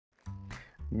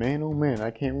Man, oh man,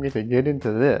 I can't wait to get into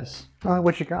this.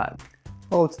 What you got?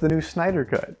 Oh, it's the new Snyder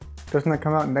Cut. Doesn't that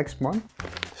come out next month?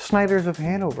 Snyder's of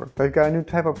Hanover. They've got a new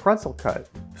type of pretzel cut.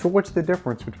 So what's the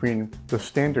difference between the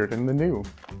standard and the new?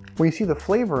 Well, you see the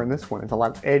flavor in this one is a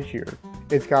lot edgier.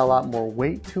 It's got a lot more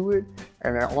weight to it,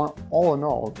 and all in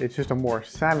all, it's just a more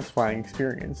satisfying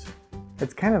experience.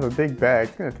 It's kind of a big bag.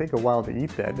 It's gonna take a while to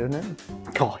eat that, isn't it?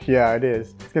 Oh yeah, it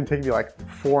is. It's gonna take me like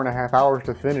 4.5 hours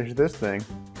to finish this thing.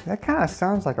 That kind of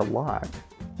sounds like a lot.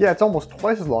 Yeah, it's almost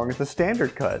twice as long as the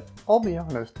standard cut. I'll be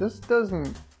honest, this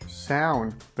doesn't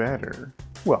sound better.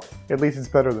 Well, at least it's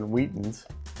better than Wheat Thins.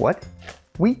 What?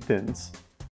 Wheat Thins?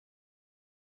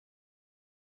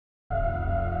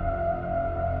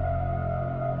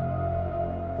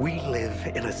 We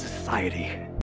live in a society